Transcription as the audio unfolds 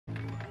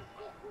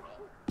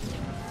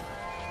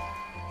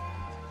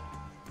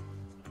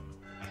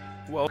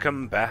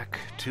Welcome back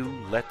to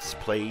Let's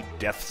Play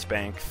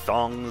DeathSpank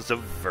Thongs of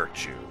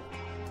Virtue.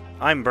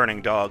 I'm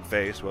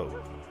BurningDogFace,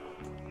 whoa,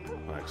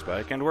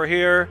 Spike, and we're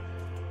here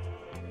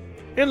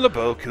in Le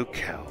Beau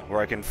Cuquel,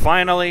 where I can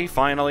finally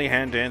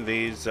hand in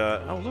these,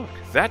 oh look,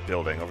 that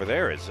building over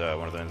there is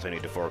one of the ones I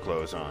need to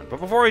foreclose on.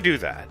 But before I do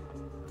that,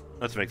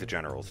 let's make the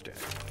general's day.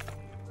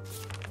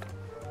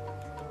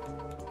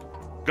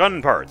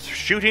 Gun parts,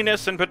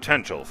 shootiness, and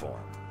potential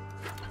form.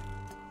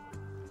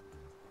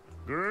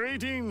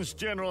 Greetings,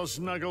 General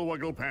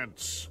Snuggle-Wuggle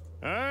Pants.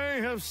 I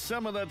have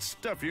some of that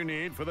stuff you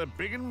need for the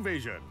big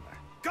invasion.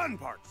 Gun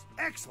parts,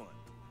 excellent.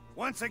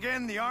 Once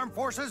again, the armed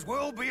forces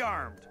will be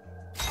armed.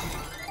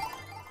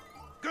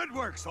 Good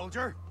work,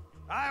 soldier.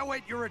 I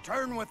await your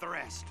return with the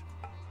rest.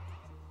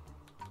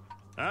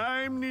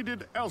 I'm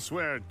needed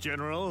elsewhere,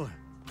 General.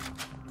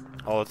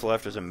 All that's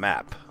left is a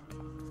map.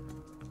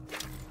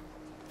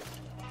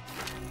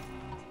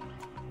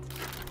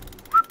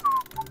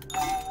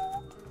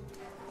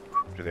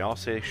 Do they all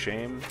say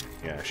shame?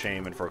 Yeah,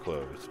 shame and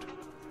foreclosed.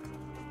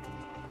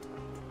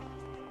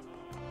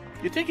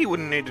 You'd think he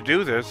wouldn't need to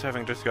do this,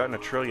 having just gotten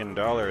 $1 trillion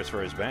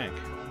for his bank.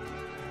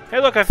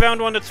 Hey look, I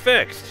found one that's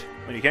fixed!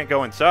 I mean, you can't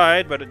go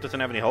inside, but it doesn't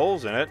have any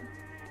holes in it.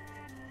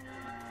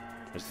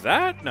 Is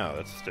that? No,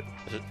 that's just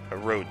a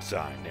road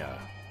sign, yeah.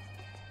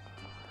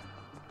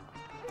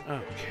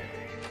 Okay.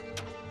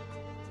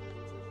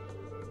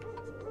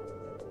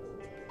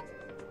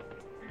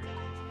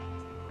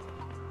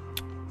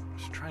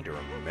 Trying to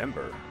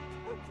remember.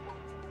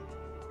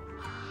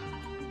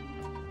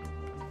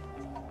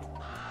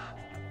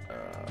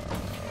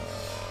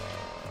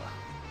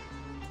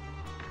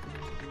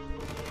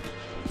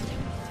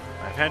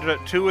 I've handed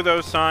out 2 of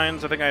those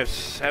signs. I think I have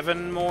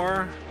 7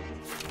 more.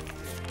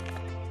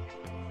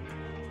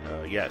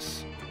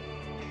 Yes.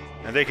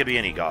 And they could be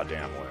any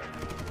goddamn where.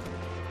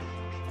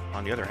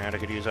 On the other hand, I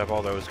could use up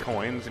all those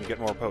coins and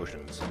get more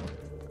potions.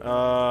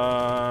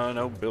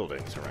 No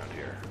buildings around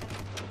here.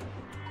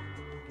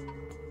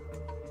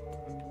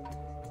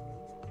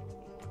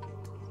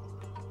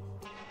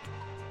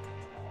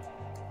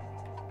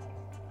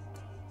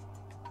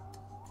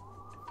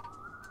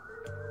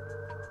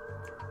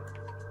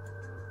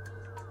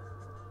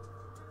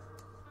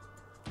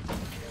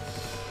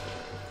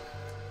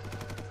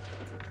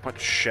 What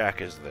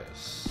shack is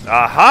this?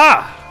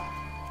 Aha!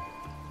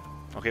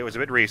 Okay, it was a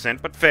bit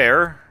recent, but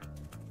fair.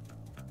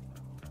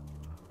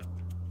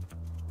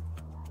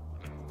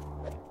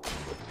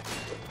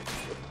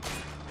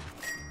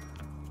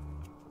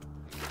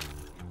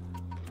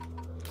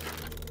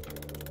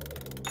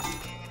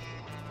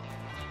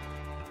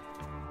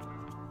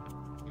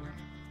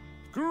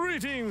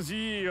 Greetings,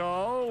 ye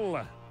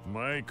all.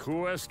 My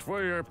quest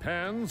for your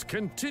pens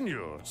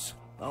continues.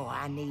 Oh,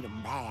 I need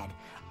 'em bad.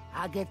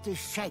 I'll get to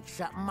shake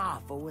something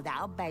awful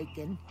without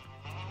bacon.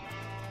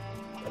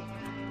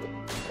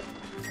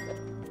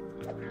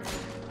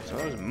 So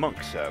those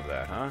monks have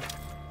that, huh?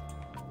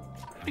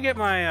 Let me get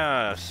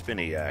my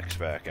spinny axe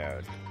back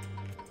out.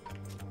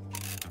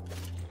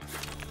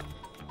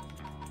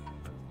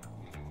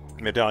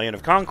 Medallion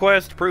of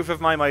Conquest, proof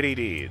of my mighty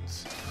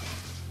deeds.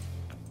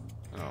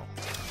 Oh.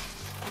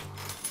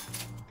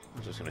 I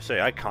was just gonna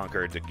say, I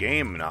conquered the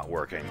game not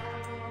working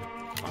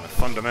on a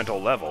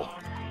fundamental level.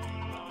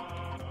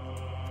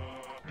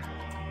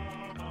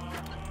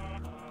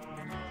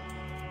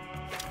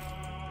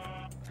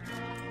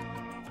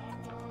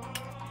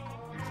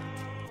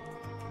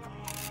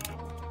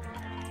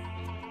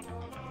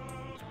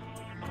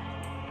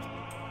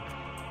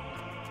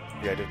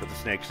 Yeah, I did put the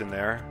snakes in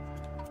there,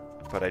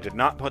 but I did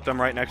not put them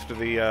right next to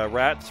the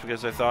rats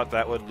because I thought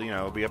that would, you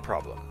know, be a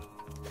problem.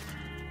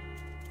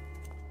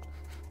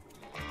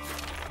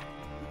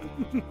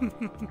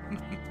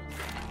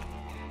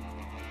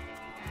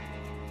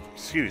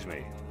 Excuse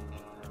me.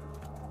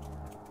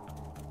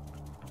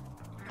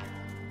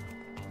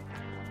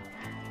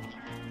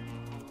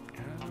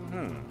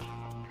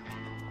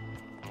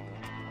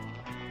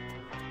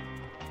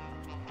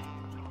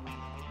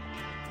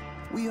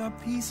 We are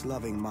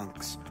peace-loving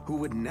monks who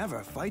would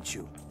never fight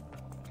you.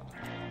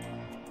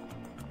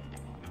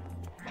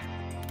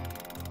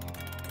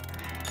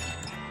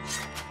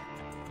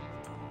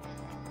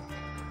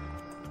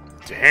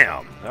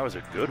 Damn, that was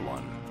a good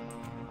one.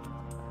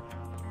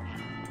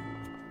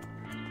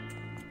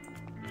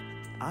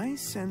 I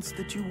sense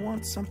that you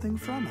want something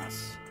from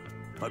us,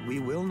 but we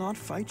will not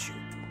fight you.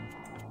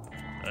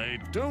 I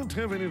don't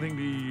have anything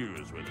to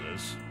use with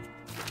this.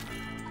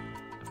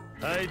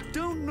 I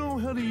don't know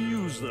how to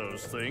use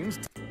those things.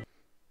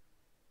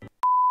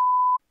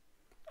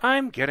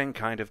 I'm getting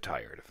kind of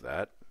tired of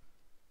that.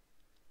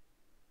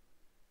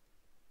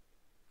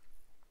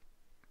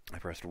 I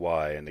pressed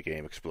Y and the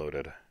game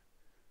exploded.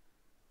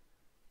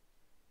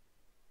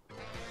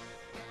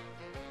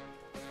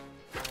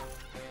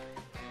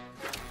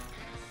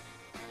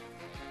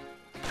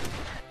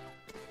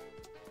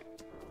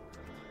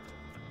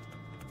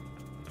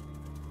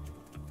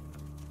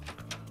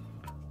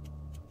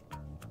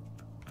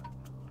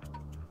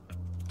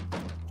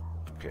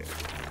 Okay,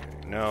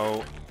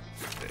 no,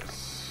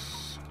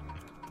 this.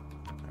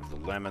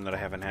 lemon that I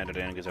haven't handed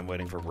in because I'm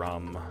waiting for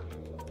rum.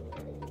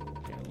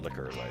 And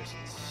liquor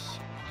license.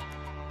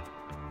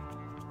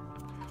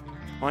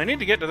 Well, I need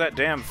to get to that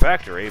damn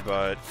factory,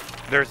 but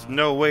there's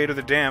no way to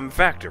the damn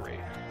factory.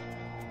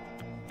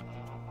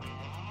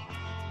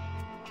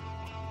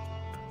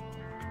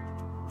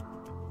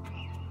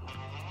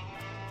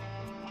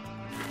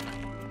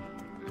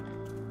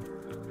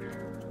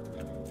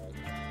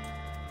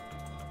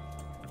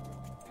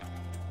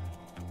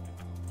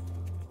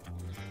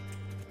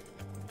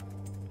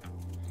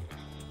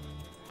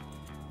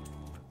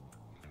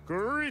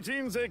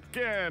 Greetings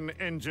again,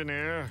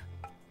 engineer.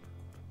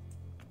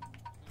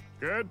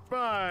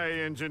 Goodbye,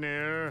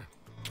 engineer.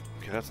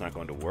 Okay, that's not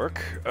going to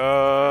work.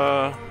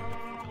 Oh,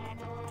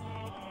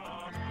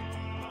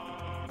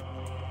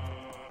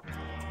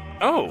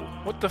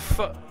 what the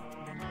fuck?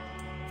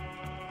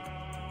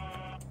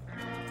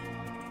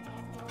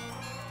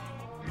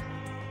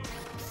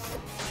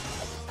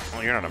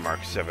 Well, you're not a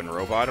Mark 7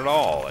 robot at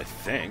all, I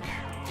think.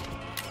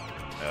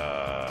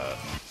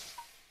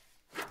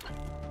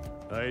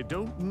 I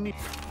don't need...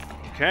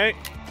 Okay.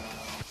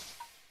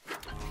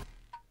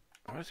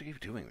 Why does it keep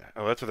doing that?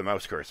 Oh, that's where the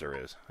mouse cursor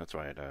is. That's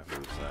why it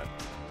moves that.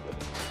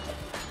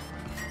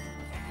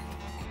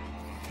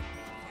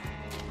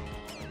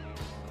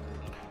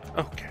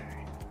 Okay.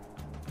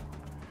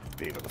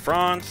 Viva la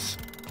France.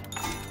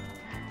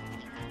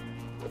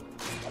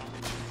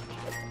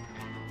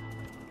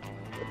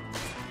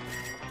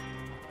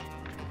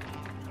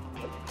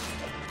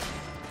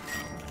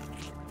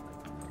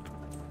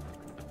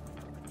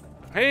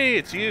 Hey,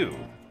 it's you.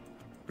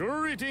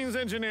 Greetings,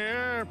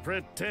 engineer,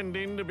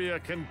 pretending to be a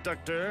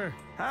conductor.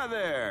 Hi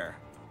there.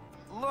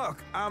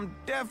 Look, I'm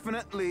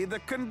definitely the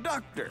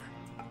conductor.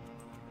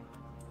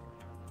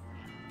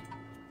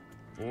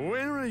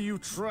 Where are you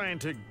trying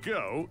to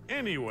go,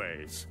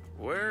 anyways?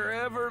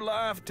 Wherever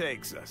life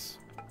takes us.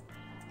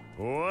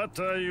 What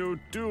are you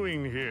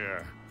doing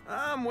here?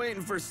 I'm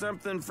waiting for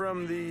something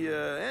from the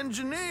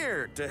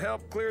engineer to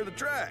help clear the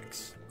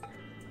tracks.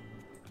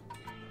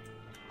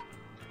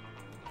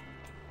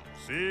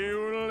 See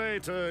you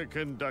later,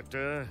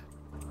 conductor.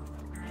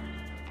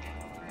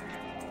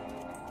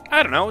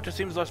 I don't know, it just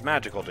seems less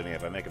magical to me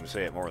if I make him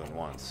say it more than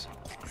once.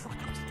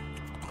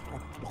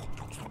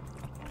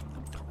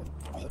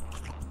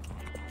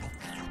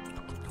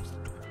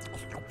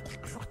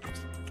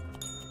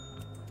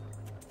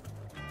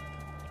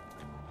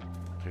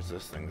 Here's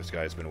this thing this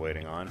guy's been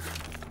waiting on.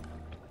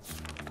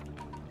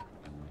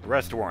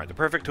 Arrest warrant, the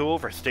perfect tool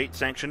for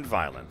state-sanctioned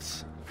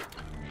violence.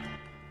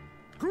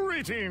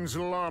 Greetings,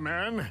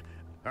 lawman.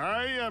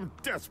 I am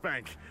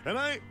DeathSpank, and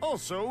I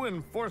also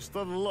enforce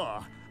the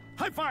law.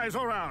 High fives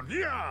all around,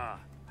 yeah!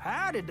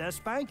 Howdy,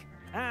 DeathSpank.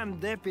 I'm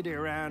deputy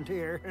around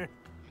here.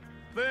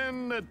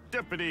 Then the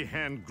deputy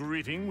hand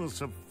greeting will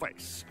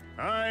suffice.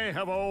 I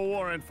have a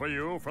warrant for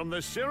you from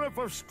the Sheriff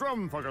of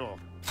Stromfuggle.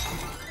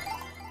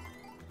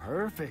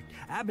 Perfect.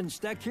 I've been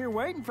stuck here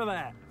waiting for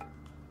that.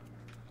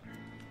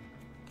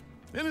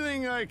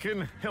 Anything I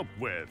can help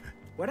with?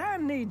 What I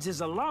needs is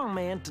a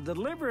lawman to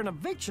deliver an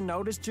eviction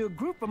notice to a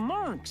group of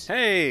monks.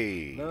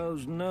 Hey!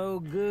 Those no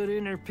good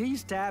inner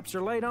peace types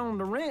are late on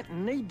the rent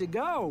and need to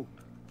go.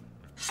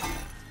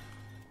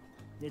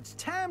 It's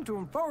time to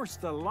enforce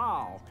the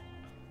law.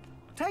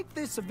 Take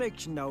this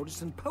eviction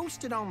notice and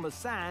post it on the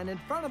sign in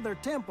front of their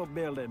temple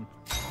building.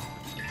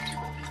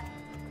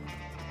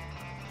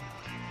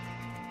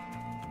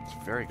 It's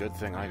a very good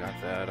thing I got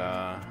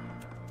that,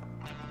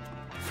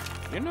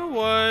 You know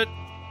what?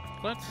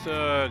 Let's,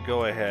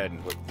 go ahead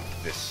and put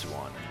this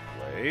one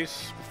in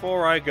place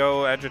before I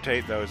go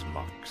agitate those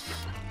monks.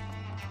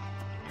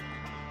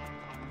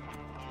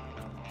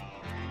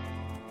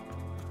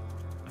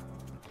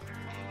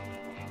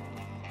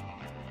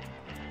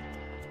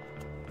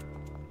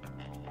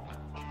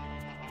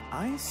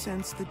 I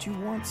sense that you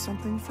want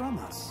something from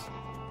us,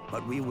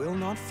 but we will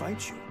not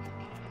fight you.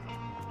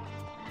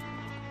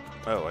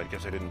 Oh, I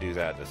guess I didn't do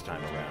that this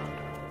time around.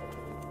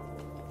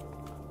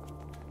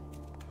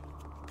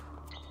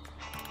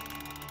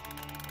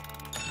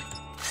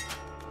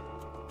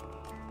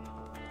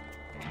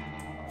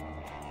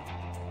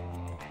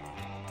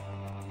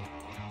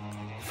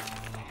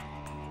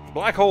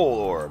 Black hole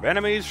orb.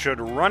 Enemies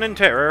should run in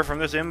terror from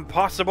this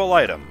impossible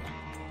item.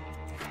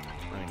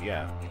 I mean,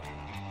 yeah.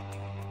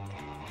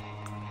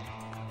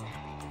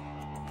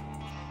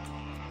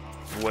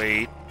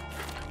 Wait.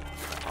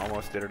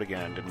 Almost did it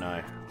again, didn't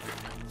I?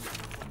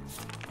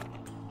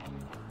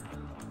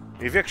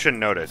 Eviction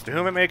notice. To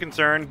whom it may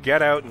concern,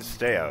 get out and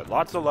stay out.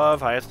 Lots of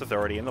love, highest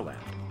authority in the land.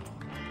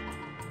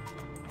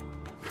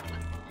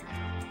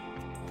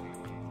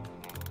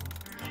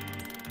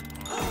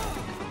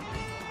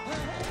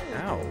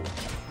 Ow.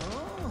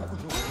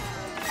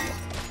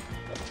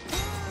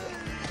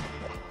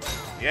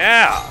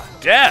 Yeah!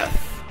 Death!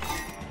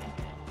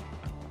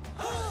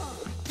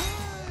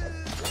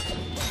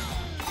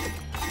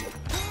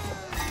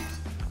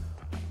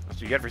 That's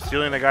what you get for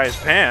stealing the guy's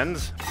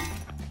pens.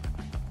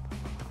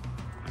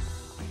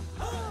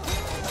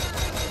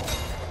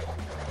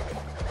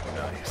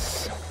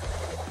 Nice.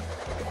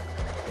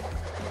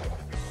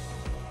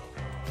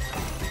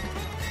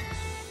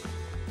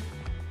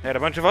 had a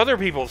bunch of other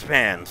people's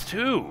pans,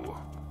 too.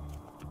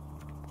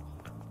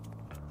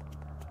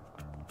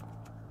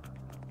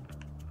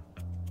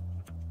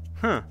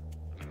 Huh.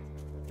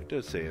 It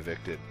does say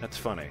evicted. That's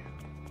funny.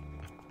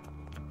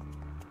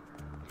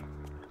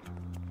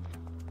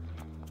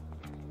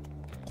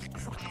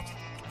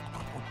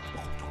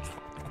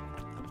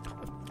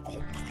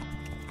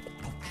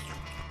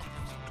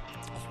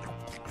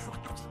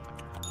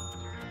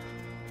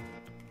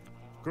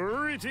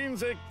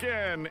 Greetings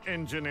again,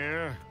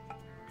 engineer.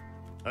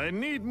 I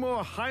need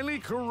more highly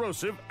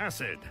corrosive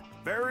acid.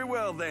 Very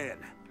well, then.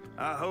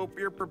 I hope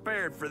you're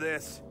prepared for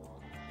this.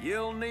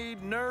 You'll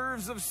need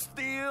nerves of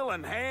steel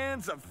and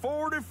hands of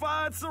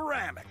fortified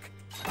ceramic.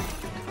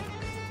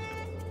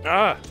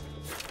 Ah!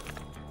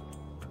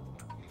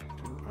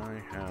 Do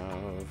I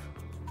have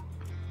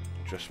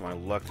just my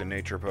luck, the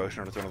nature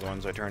potion, or it's one of the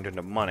ones I turned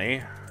into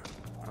money?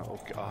 Oh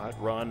god,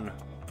 run.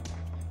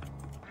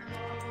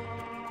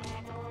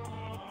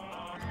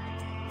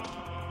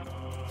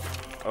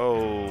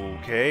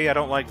 Okay, I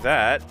don't like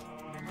that.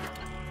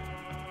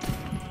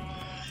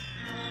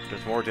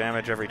 Does more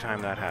damage every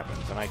time that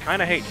happens, and I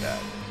kind of hate that.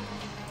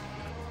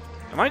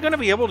 Am I going to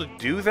be able to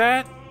do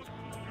that?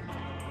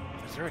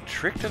 Is there a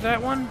trick to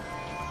that one?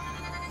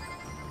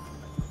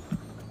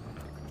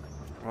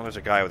 Well, there's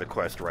a guy with a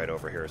quest right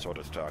over here, so I'll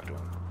just talk to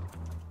him.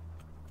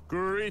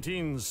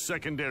 Greetings,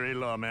 secondary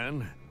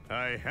lawman.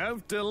 I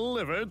have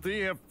delivered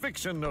the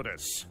eviction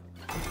notice.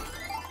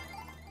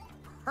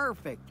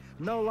 Perfect.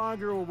 No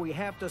longer will we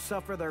have to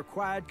suffer their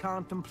quiet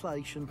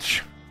contemplation.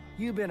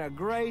 You've been a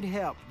great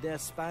help,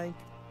 DeathSpank.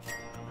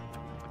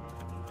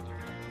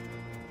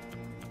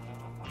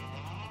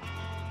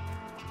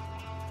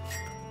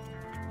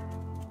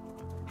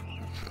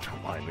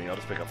 Don't mind me, I'll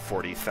just pick up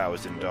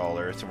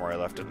 $40,000 from where I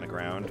left it in the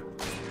ground.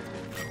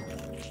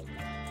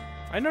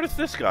 I noticed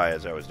this guy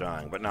as I was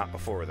dying, but not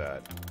before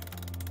that.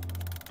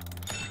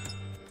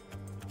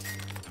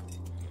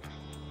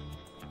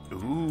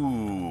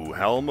 Ooh,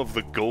 Helm of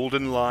the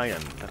Golden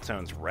Lion. That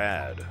sounds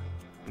rad.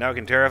 Now it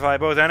can terrify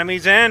both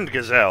enemies and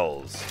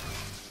gazelles.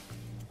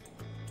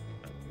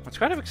 I was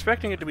kind of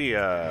expecting it to be,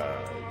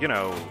 you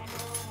know,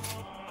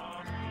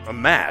 a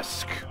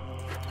mask.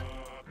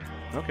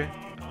 Okay.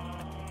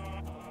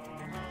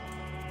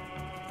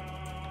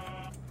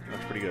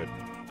 That's pretty good.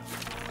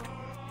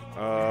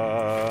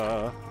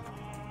 How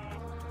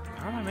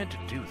am I meant to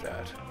do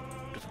that?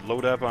 Just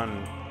load up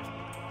on,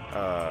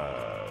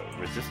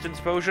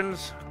 resistance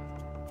potions?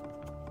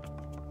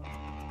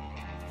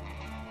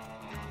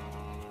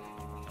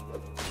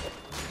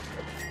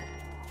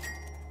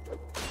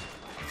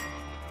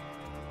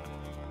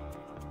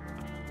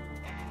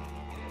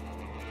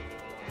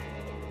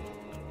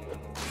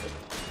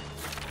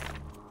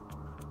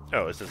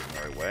 Oh, this isn't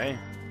the right way.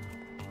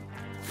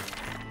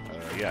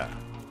 Yeah.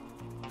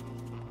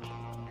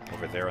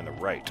 Over there on the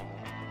right.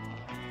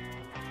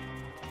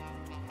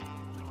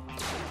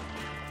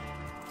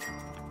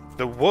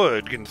 The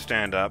wood can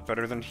stand up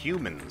better than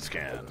humans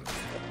can.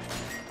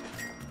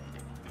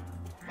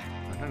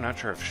 I'm not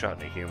sure I've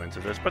shot any humans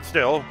with this, but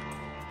still.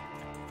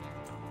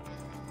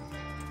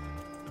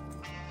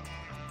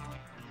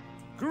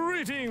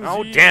 Greetings,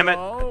 Oh, damn it!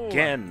 y'all.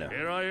 Again.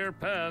 Here are your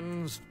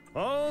pens,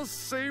 all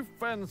safe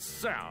and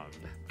sound.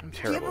 I'm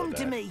terrible Give 'em at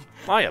to that. me.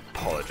 I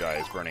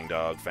apologize, Burning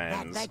Dog That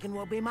fans. bacon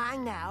will be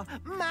mine now.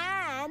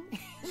 Mine!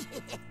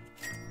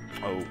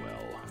 Oh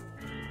well.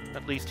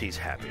 At least he's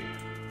happy.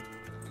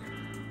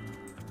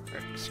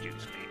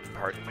 Excuse me.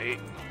 Pardon me.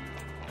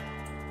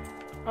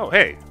 Oh,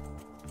 hey.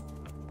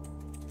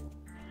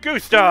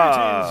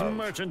 Gustav! Greetings,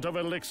 merchant of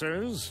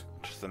elixirs.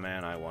 Just the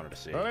man I wanted to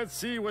see. Let's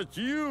see what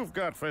you've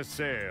got for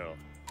sale.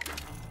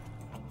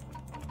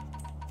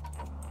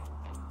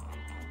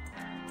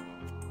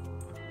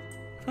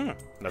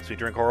 Lets me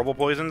drink horrible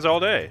poisons all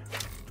day.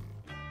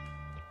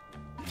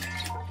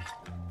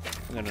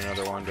 And then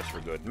another one just for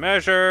good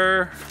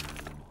measure.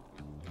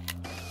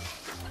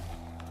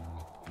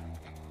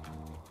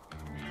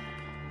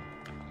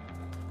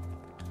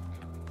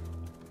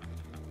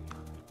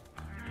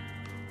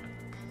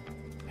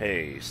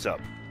 Hey,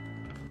 sup.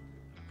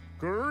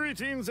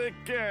 Greetings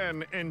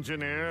again,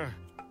 engineer.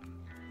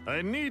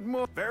 I need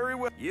more. Very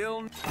well.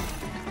 You'll...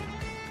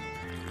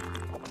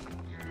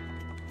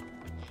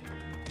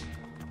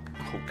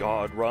 Oh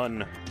god,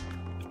 run.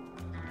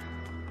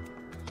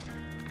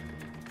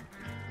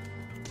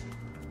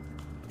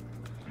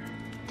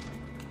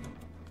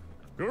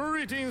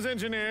 Greetings,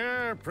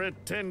 engineer.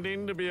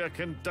 Pretending to be a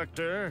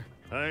conductor,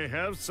 I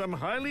have some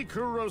highly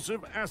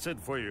corrosive acid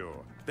for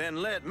you.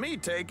 Then let me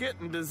take it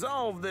and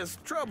dissolve this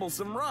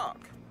troublesome rock.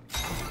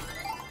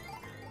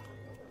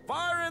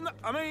 Fire in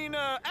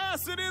the...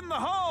 acid in the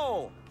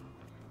hole!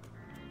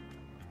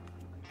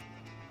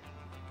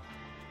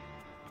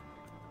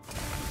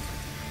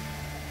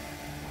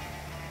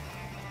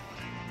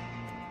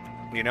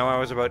 You know, I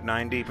was about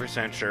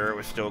 90% sure it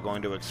was still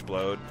going to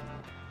explode.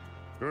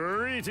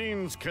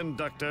 Greetings,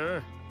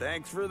 conductor.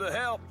 Thanks for the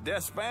help,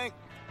 DeathSpank.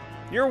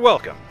 You're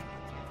welcome.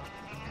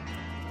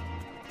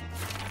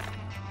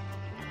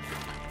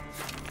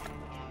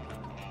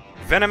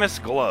 Venomous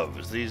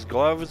gloves. These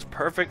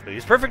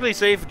perfectly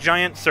safe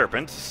giant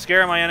serpents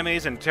scare my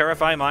enemies and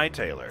terrify my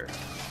tailor.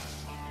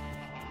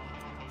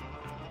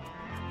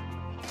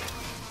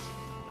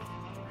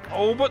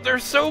 Oh, but they're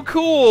so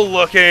cool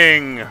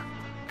looking!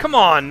 Come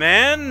on,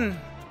 man!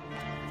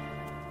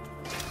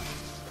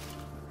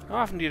 How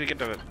often do you get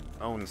to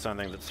own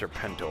something that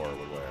Serpentor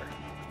would wear?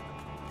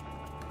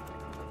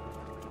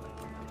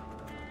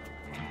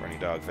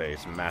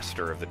 BurningDogFace,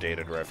 master of the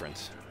dated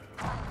reference.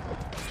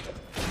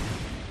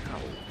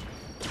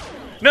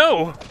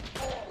 No!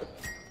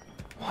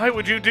 Why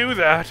would you do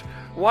that?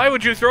 Why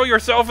would you throw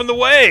yourself in the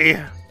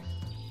way?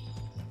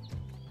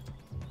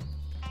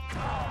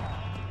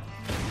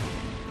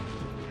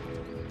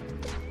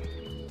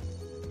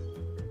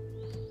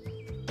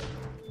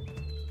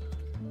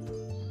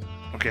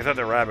 Okay, I thought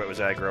the rabbit was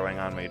aggroing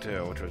on me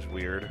too, which was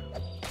weird.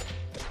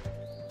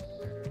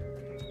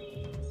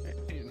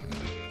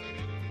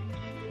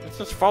 It's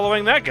just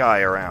following that guy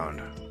around.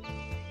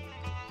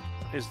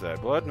 What is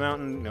that? Blood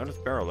Mountain, notice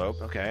barrel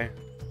ope, okay.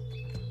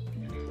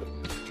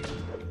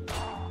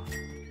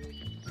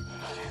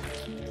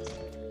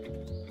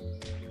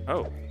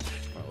 Oh,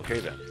 well, okay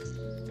then.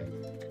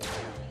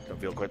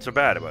 Don't feel quite so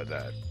bad about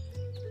that.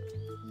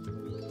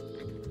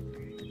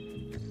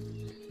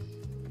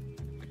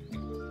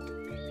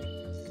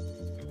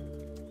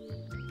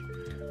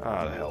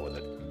 Ah, the hell with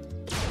it.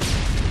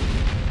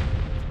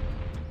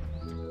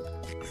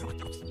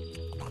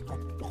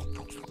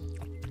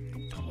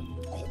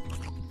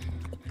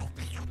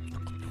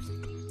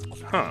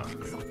 Huh.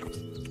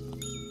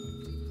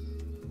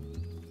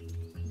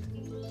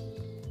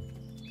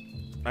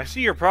 I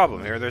see your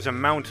problem here. There's a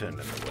mountain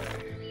in the way.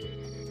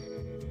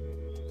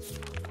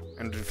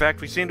 And in fact,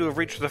 we seem to have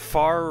reached the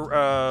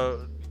far,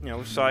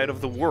 side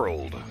of the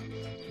world.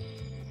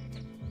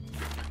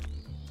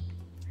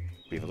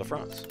 Vive la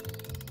France.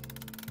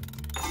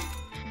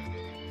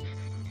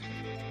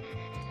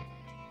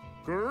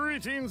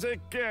 Greetings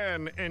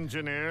again,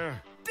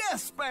 engineer.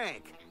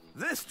 DeathSpank!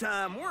 This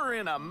time we're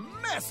in a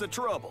mess of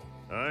trouble.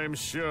 I'm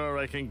sure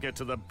I can get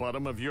to the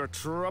bottom of your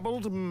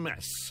troubled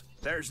mess.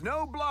 There's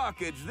no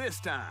blockage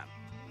this time.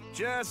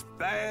 Just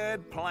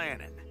bad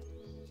planning.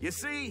 You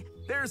see,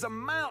 there's a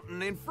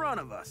mountain in front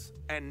of us,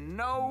 and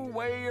no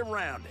way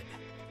around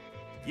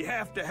it. You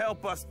have to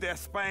help us,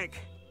 DeathSpank.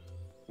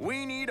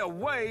 We need a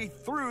way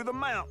through the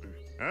mountain.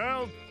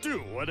 I'll do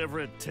whatever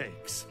it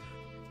takes.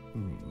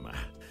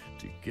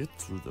 To get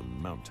through the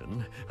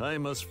mountain, I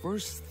must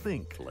first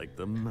think like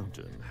the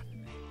mountain.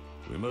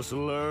 We must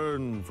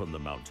learn from the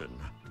mountain.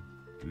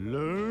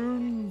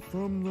 Learn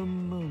from the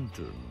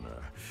mountain.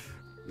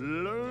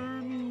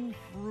 Learn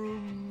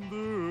from the...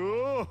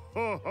 Oh,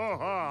 ha, ha,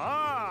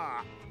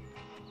 ha.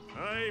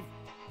 I've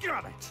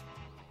got it!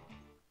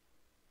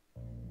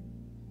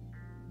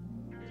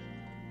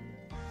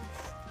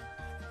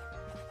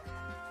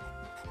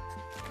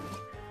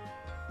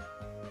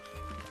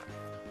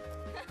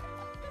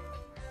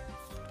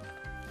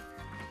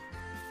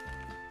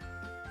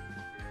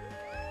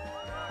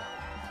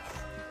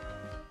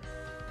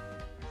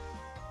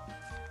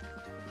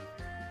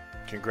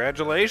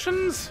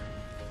 Congratulations?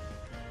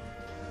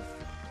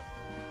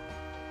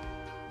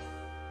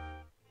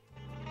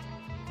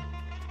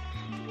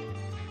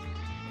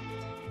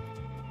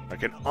 I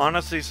can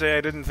honestly say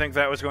I didn't think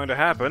that was going to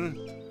happen.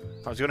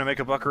 I was going to make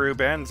a Buckaroo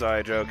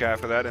Banzai joke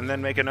after that, and then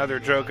make another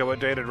joke about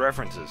dated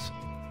references.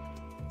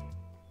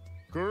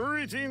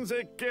 Greetings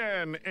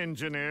again,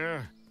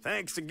 engineer.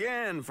 Thanks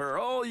again for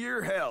all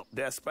your help,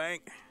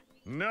 DeathSpank.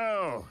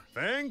 No,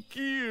 thank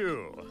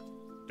you.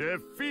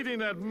 Defeating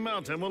that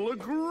mountain will look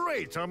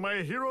great on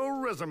my hero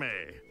resume.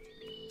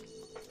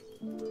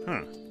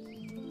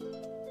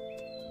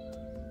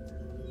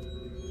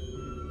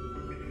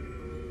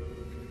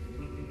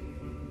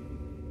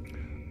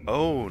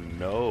 Oh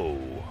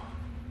no.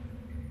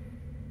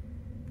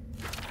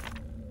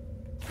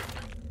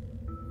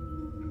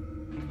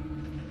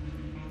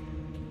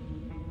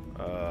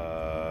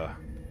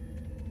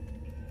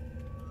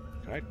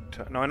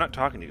 No, I'm not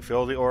talking to you.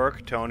 Phil the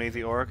Orc, Tony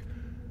the Orc.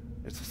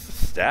 Is this the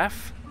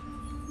staff?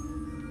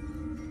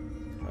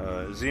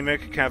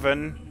 Zemek,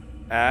 Kevin,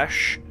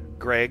 Ash,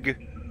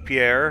 Greg,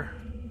 Pierre,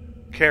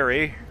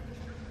 Carrie,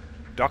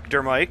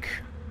 Dr. Mike,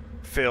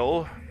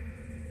 Phil,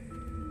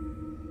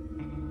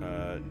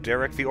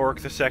 Derek the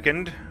Orc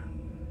II,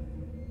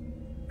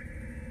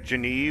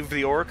 Genevieve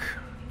the Orc,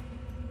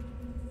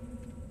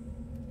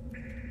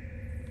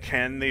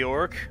 Ken the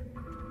Orc,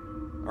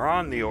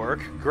 Ron the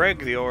Orc, Greg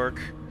the Orc,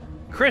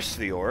 Chris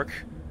the Orc,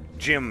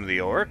 Jim the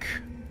Orc,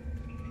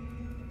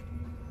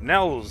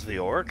 Nels the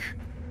Orc,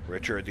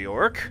 Richard the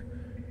Orc,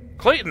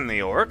 Clayton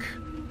the Orc,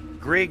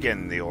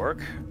 Gregan the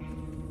Orc,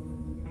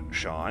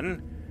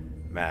 Sean,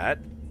 Matt,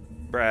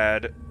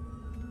 Brad,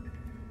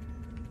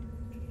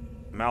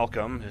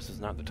 Malcolm, this is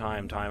not the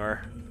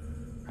timer.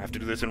 I have to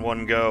do this in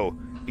one go.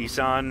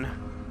 Isan,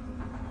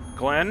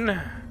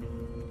 Glenn,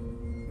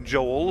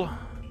 Joel,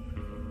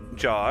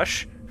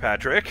 Josh,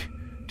 Patrick,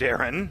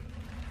 Darren.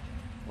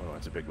 Whoa,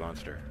 that's a big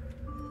monster.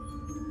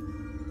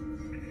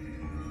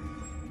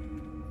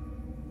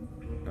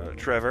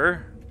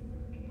 Trevor,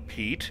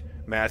 Pete,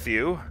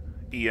 Matthew,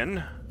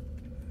 Ian,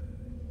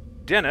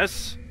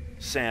 Dennis,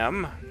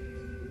 Sam,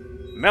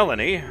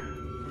 Melanie,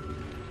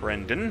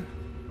 Brendan,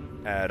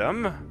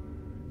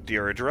 Adam,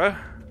 Deirdre.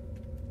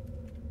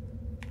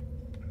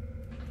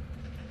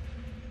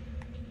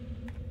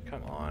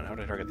 Come on, how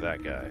did I target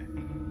that guy?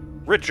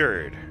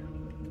 Richard.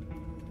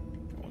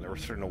 Oh, they were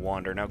starting to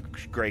wander. Now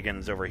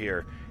Gregan's over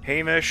here.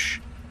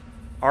 Hamish,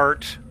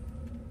 Art,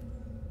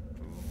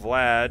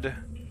 Vlad,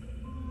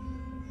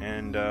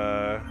 and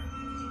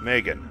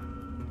Megan.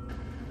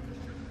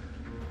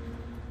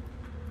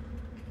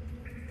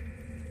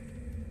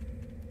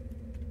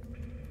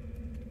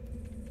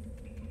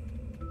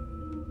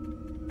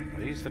 Are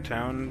these the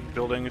town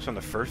buildings from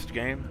the first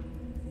game?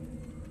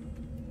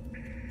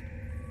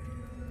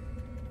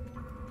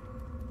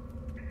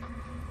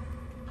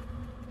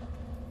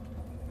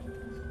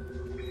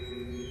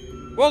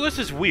 Well, this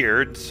is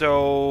weird,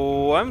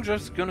 so I'm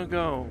just gonna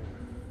go.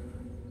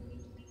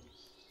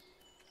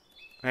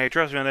 Hey,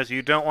 trust me on this,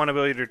 you don't want to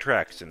build your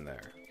tracks in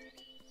there.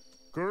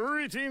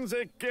 Greetings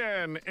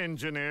again,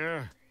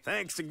 engineer.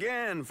 Thanks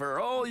again for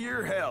all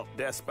your help,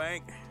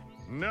 DeathSpank.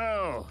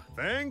 No,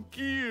 thank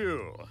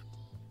you.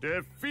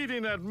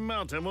 Defeating that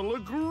mountain will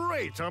look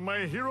great on my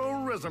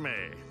hero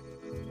resume.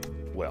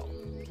 Well,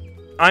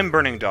 I'm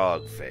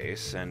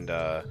BurningDogFace, and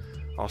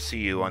I'll see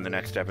you on the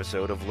next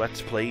episode of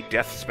Let's Play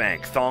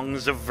DeathSpank,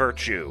 Thongs of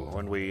Virtue,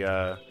 when we,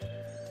 I'm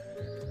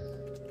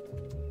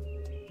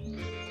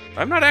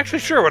not actually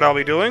sure what I'll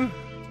be doing,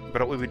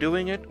 but we'll be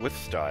doing it with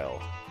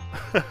style.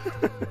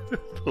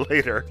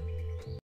 Later.